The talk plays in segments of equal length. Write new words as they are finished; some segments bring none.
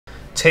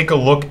take a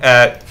look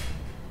at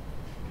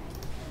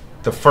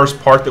the first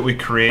part that we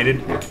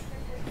created.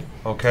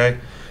 Okay,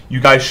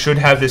 you guys should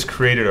have this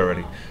created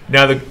already.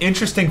 Now the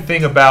interesting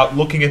thing about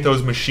looking at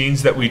those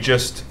machines that we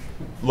just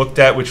looked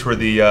at, which were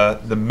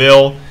the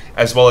mill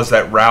as well as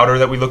that router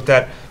that we looked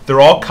at,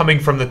 they're all coming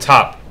from the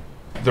top.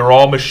 They're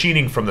all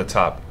machining from the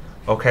top.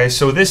 Okay,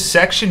 so this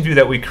section view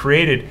that we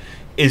created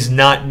is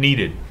not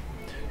needed.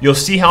 You'll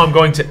see how I'm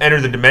going to enter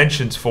the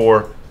dimensions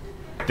for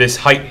this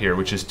height here,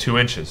 which is 2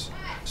 inches.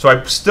 So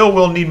I still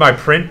will need my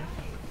print,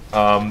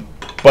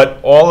 but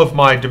all of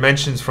my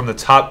dimensions from the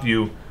top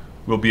view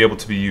will be able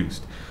to be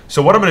used.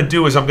 So what I'm going to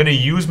do is I'm going to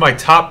use my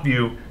top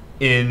view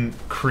in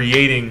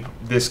creating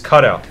this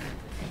cutout.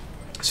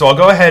 So I'll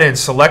go ahead and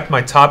select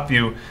my top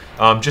view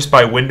just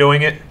by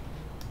windowing it,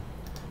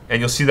 and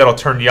you'll see that'll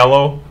turn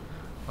yellow.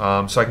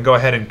 So I can go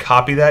ahead and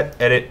copy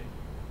that, edit,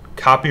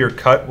 copy or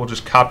cut. We'll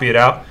just copy it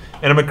out,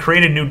 and I'm going to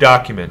create a new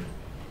document.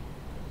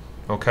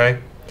 Okay.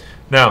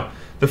 Now,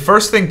 the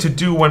first thing to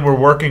do when we're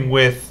working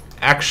with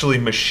actually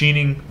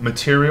machining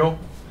material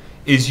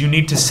is you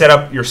need to set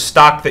up your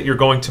stock that you're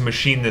going to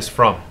machine this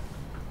from.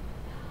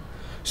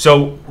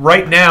 So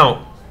right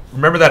now,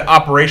 remember that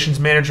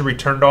operations manager we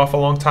turned off a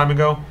long time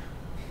ago?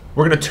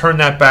 We're going to turn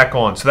that back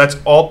on. So that's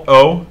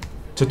Alt-O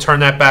to turn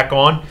that back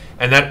on,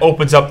 and that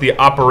opens up the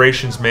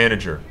operations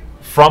manager.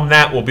 From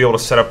that, we'll be able to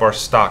set up our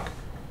stock.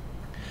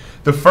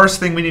 The first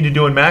thing we need to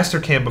do in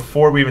mastercam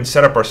before we even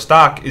set up our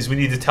stock is we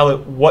need to tell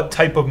it what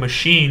type of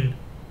machine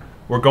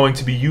we're going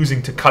to be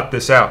using to cut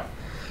this out.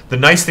 The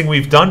nice thing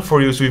we've done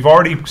for you is we've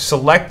already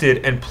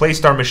selected and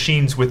placed our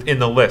machines within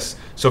the list.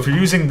 So if you're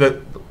using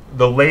the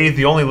lathe,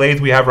 the only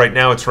lathe we have right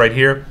now, it's right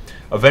here.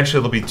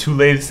 Eventually there'll be 2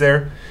 lathes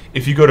there.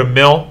 If you go to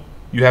mill,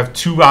 you have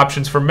 2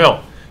 options for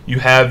mill. You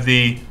have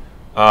the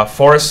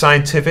Forest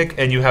Scientific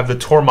and you have the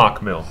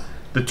Tormach mill.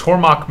 The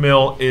Tormach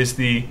mill is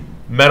the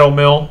metal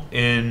mill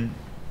in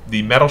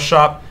the metal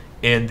shop,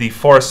 and the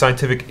Forest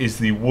Scientific is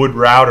the wood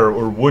router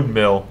or wood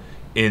mill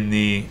in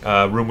the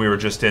room we were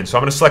just in. So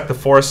I'm going to select the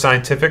Forest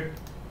Scientific,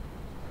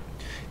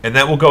 and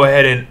that will go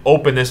ahead and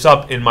open this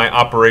up in my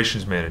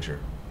operations manager.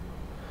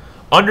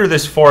 Under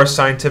this Forest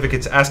Scientific,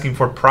 it's asking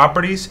for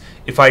properties.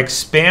 If I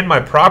expand my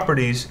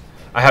properties,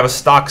 I have a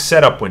stock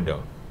setup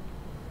window.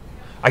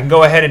 I can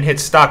go ahead and hit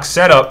stock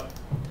setup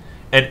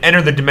and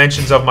enter the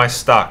dimensions of my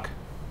stock.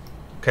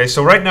 Okay,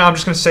 so right now I'm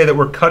just going to say that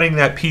we're cutting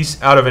that piece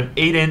out of an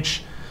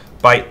 8-inch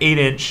by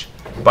 8-inch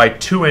by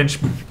 2-inch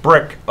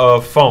brick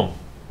of foam.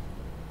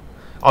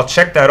 I'll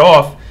check that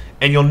off,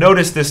 and you'll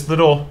notice this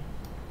little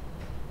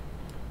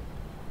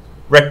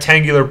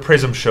rectangular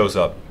prism shows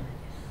up.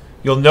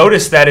 You'll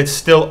notice that it's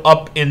still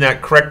up in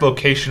that correct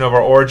location of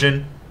our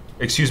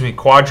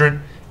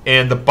quadrant,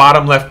 and the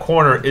bottom left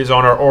corner is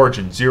on our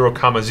origin, 0,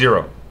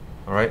 0.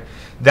 All right,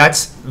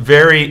 that's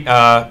very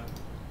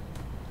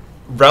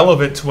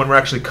relevant to when we're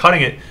actually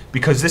cutting it,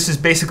 because this is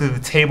basically the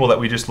table that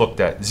we just looked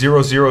at.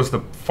 0, 0 is the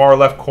far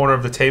left corner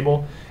of the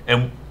table,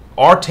 and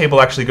our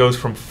table actually goes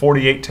from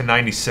 48 to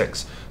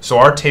 96. So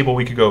our table,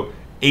 we could go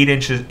 8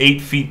 inches,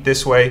 8 feet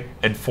this way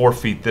and 4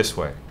 feet this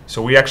way.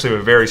 So we actually have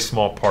a very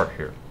small part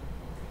here.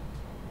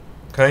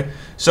 Okay,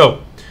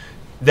 so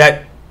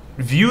that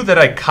view that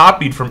I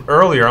copied from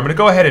earlier, I'm going to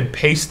go ahead and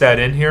paste that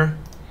in here.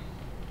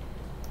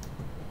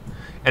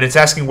 And it's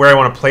asking where I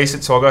want to place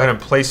it, so I'll go ahead and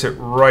place it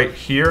right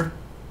here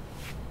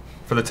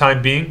for the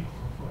time being.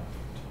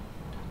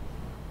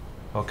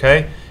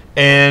 Okay,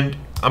 and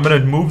I'm going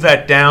to move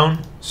that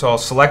down, so I'll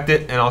select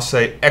it and I'll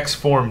say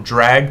X-form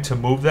drag to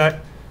move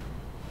that.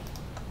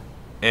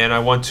 And I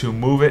want to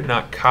move it,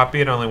 not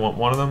copy it. I only want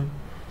one of them.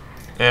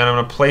 And I'm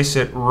going to place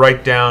it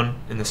right down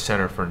in the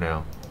center for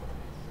now.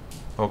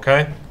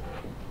 Okay?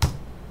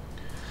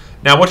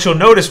 Now what you'll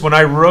notice when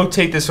I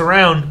rotate this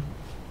around,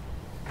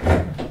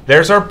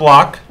 there's our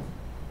block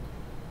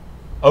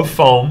of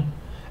foam,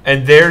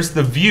 and there's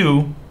the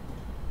view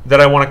that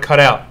I want to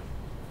cut out.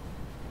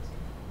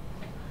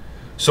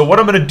 So what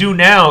I'm going to do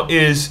now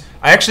is,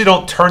 I actually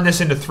don't turn this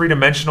into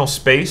 3-dimensional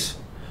space.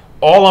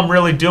 All I'm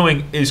really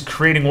doing is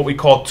creating what we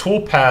call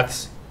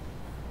toolpaths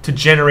to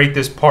generate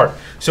this part.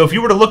 So if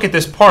you were to look at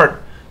this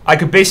part, I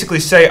could basically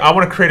say I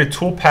want to create a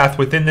toolpath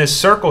within this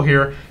circle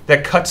here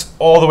that cuts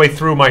all the way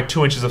through my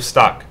 2 inches of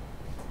stock.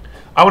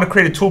 I want to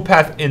create a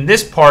toolpath in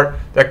this part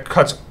that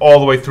cuts all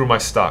the way through my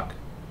stock.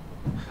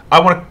 I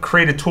want to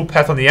create a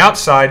toolpath on the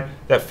outside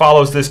that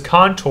follows this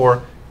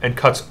contour and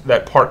cuts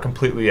that part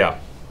completely out.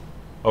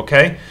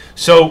 Okay?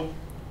 So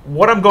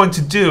what I'm going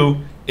to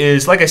do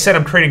is, like I said,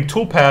 I'm creating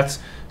toolpaths,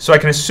 so I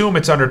can assume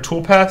it's under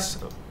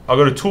toolpaths. I'll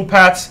go to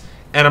toolpaths,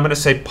 and I'm going to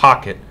say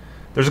pocket.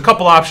 There's a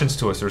couple options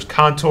to us. There's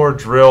contour,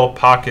 drill,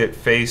 pocket,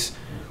 face.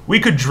 We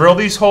could drill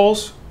these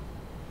holes,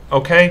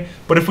 okay?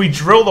 But if we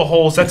drill the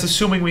holes, that's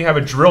assuming we have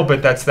a drill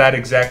bit that's that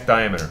exact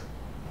diameter.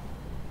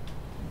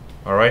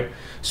 All right?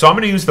 So I'm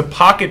going to use the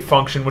pocket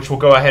function, which will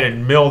go ahead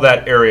and mill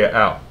that area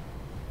out.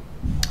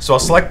 So I'll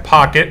select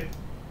pocket.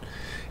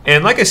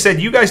 And like I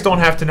said, you guys don't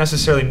have to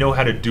necessarily know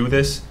how to do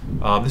this.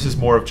 This is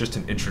more of just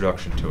an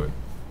introduction to it.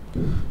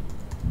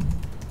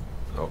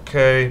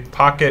 Okay,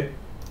 pocket.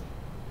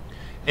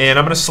 And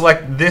I'm going to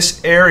select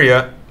this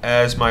area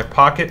as my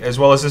pocket as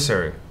well as this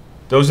area.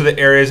 Those are the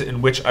areas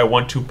in which I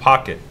want to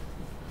pocket.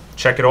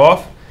 Check it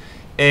off.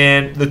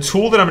 And the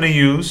tool that I'm going to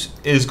use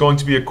is going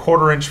to be a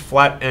 1/4 inch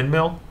flat end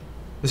mill.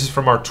 This is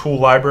from our tool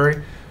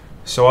library.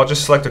 So I'll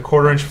just select a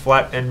 1/4 inch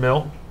flat end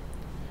mill.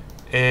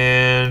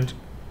 And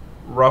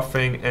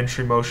roughing,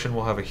 entry motion,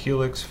 we'll have a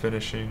helix,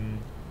 finishing,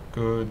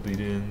 good, lead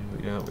in,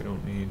 yeah, we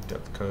don't need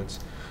depth cuts.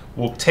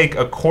 We'll take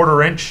a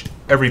 1/4 inch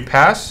every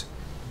pass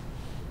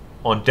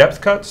on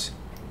depth cuts.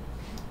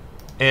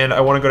 And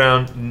I want to go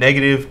down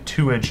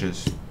 -2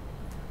 inches.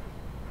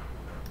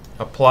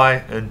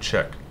 Apply and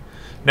check.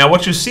 Now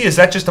what you see is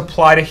that just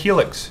applied a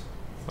helix.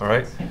 All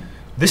right.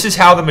 This is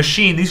how the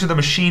machine, these are the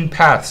machine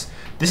paths.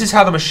 This is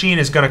how the machine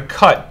is going to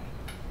cut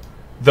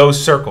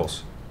those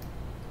circles.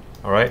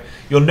 All right.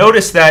 You'll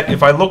notice that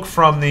if I look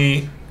from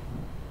the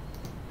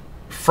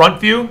front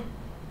view,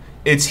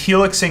 it's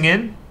helixing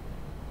in.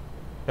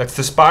 That's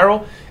the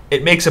spiral.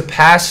 It makes a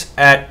pass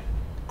at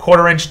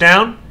 1/4 inch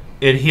down.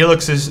 It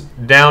helixes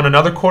down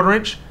another 1/4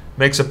 inch,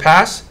 makes a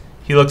pass,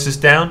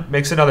 helixes down,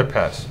 makes another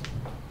pass.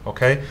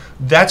 Okay?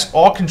 That's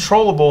all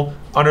controllable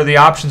under the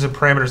options and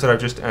parameters that I've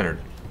just entered.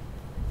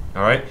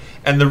 All right?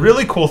 And the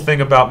really cool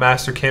thing about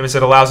mastercam is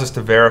it allows us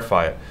to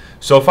verify it.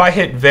 So if I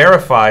hit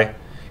verify,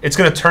 it's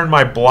going to turn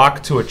my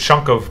block to a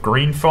chunk of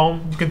green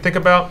foam, you can think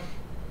about.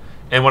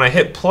 And when I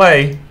hit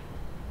play,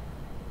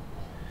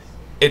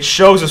 it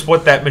shows us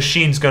what that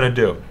machine's going to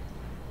do.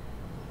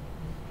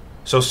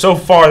 So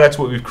far, that's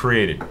what we've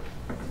created.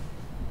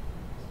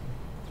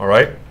 All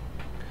right?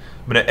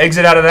 I'm going to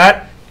exit out of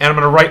that, and I'm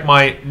going to write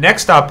my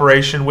next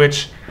operation,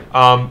 which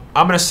I'm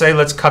going to say,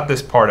 let's cut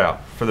this part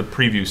out for the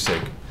preview's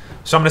sake.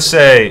 So I'm going to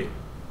say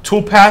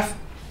toolpath,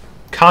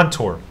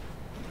 contour.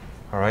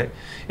 All right?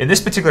 In this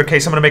particular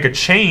case, I'm going to make a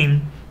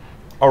chain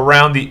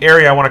around the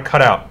area I want to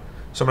cut out.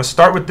 So I'm going to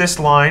start with this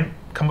line,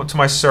 come up to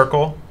my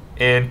circle,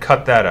 and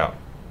cut that out.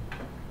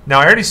 Now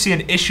I already see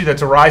an issue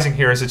that's arising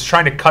here is it's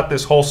trying to cut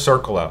this whole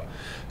circle out.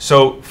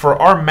 So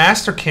for our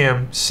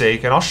mastercam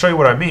sake, and I'll show you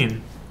what I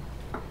mean,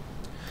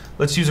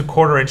 let's use a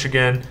 1/4 inch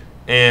again,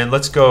 and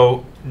let's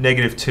go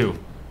 -2.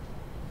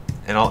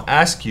 And I'll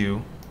ask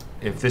you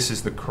if this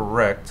is the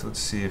correct, let's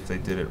see if they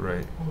did it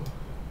right.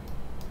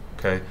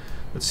 Okay,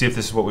 let's see if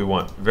this is what we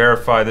want.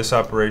 Verify this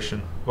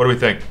operation. What do we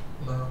think?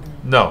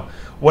 No.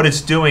 What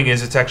it's doing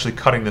is it's actually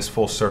cutting this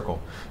full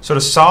circle. So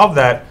to solve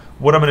that,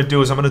 what I'm going to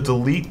do is I'm going to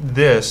delete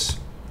this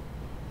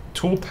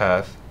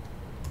toolpath,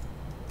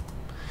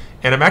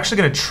 and I'm actually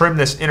going to trim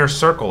this inner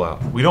circle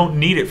out. We don't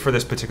need it for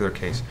this particular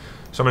case.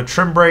 So I'm going to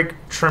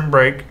trim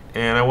break,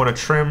 and I want to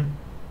trim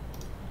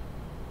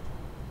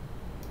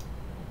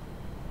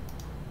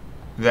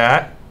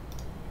that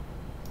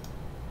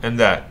and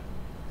that.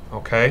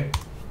 Okay?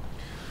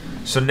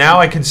 So now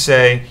I can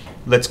say,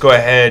 let's go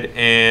ahead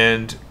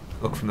and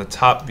look from the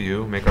top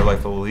view, make our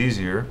life a little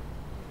easier.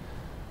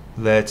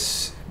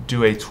 Let's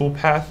do a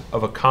toolpath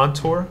of a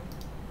contour,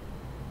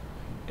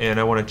 and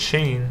I want to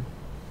chain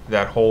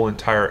that whole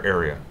entire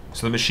area.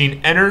 So the machine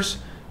enters,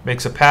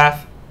 makes a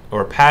path,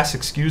 or a pass,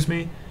 excuse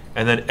me,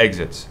 and then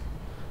exits.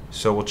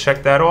 So we'll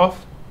check that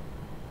off.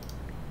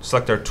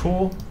 Select our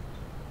tool,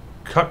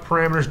 cut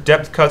parameters,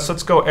 depth cuts.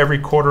 Let's go every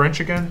 1/4 inch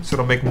again, so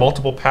it'll make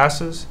multiple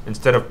passes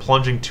instead of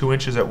plunging 2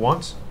 inches at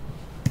once.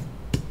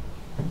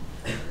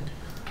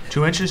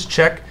 2 inches,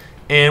 check.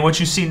 And what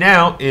you see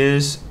now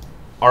is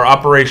our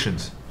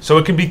operations. So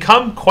it can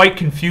become quite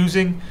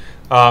confusing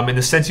in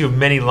the sense you have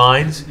many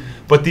lines,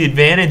 but the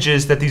advantage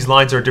is that these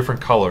lines are different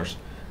colors.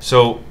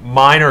 So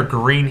mine are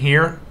green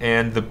here,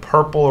 and the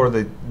purple or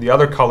the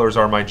other colors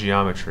are my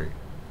geometry.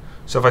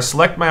 So if I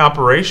select my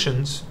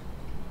operations,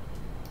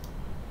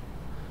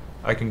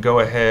 I can go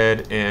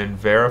ahead and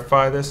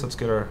verify this. Let's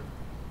get our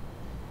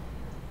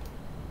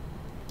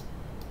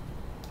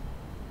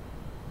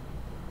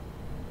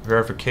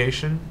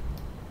verification.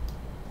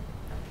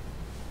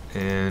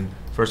 And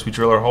first we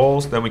drill our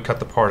holes, then we cut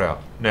the part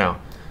out. Now,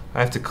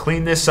 I have to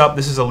clean this up.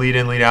 This is a lead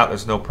in, lead out.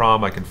 There's no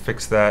problem. I can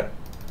fix that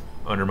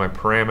under my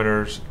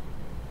parameters.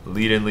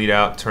 Lead in, lead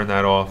out, turn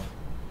that off.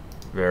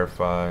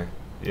 Verify,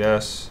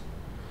 yes.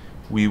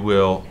 We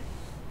will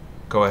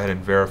go ahead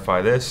and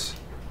verify this.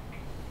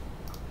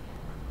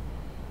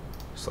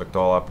 Select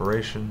all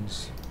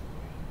operations.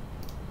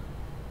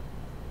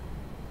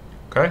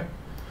 Okay,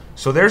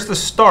 so there's the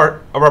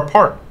start of our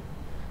part.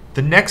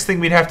 The next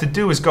thing we'd have to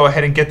do is go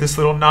ahead and get this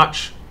little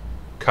notch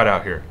cut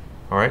out here.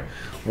 All right.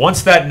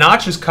 Once that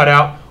notch is cut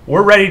out,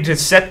 we're ready to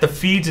set the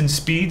feeds and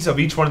speeds of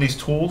each one of these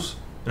tools.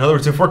 In other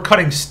words, if we're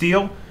cutting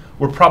steel,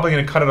 we're probably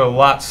going to cut it a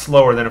lot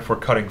slower than if we're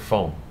cutting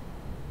foam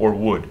or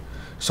wood.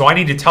 So I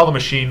need to tell the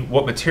machine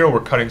what material we're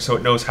cutting so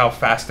it knows how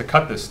fast to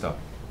cut this stuff.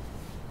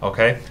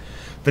 Okay.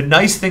 The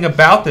nice thing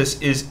about this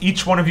is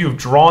each one of you have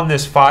drawn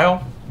this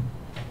file.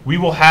 We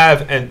will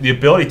have the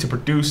ability to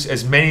produce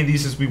as many of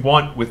these as we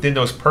want within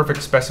those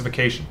perfect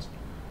specifications.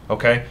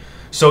 Okay?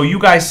 So you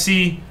guys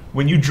see,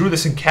 when you drew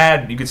this in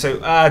CAD, you could say,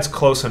 it's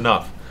close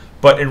enough.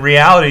 But in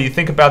reality, you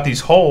think about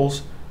these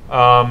holes,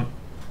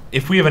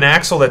 if we have an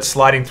axle that's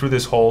sliding through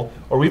this hole,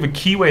 or we have a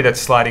keyway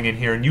that's sliding in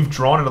here and you've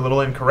drawn it a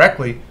little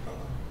incorrectly,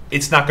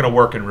 it's not going to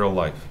work in real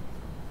life.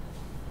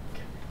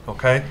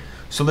 Okay?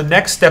 So the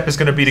next step is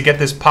going to be to get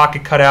this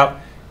pocket cut out,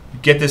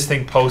 get this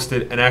thing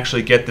posted, and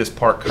actually get this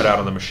part cut out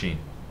on the machine.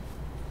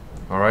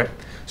 All right?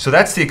 So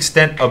that's the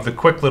extent of the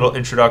quick little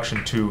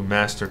introduction to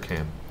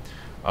mastercam.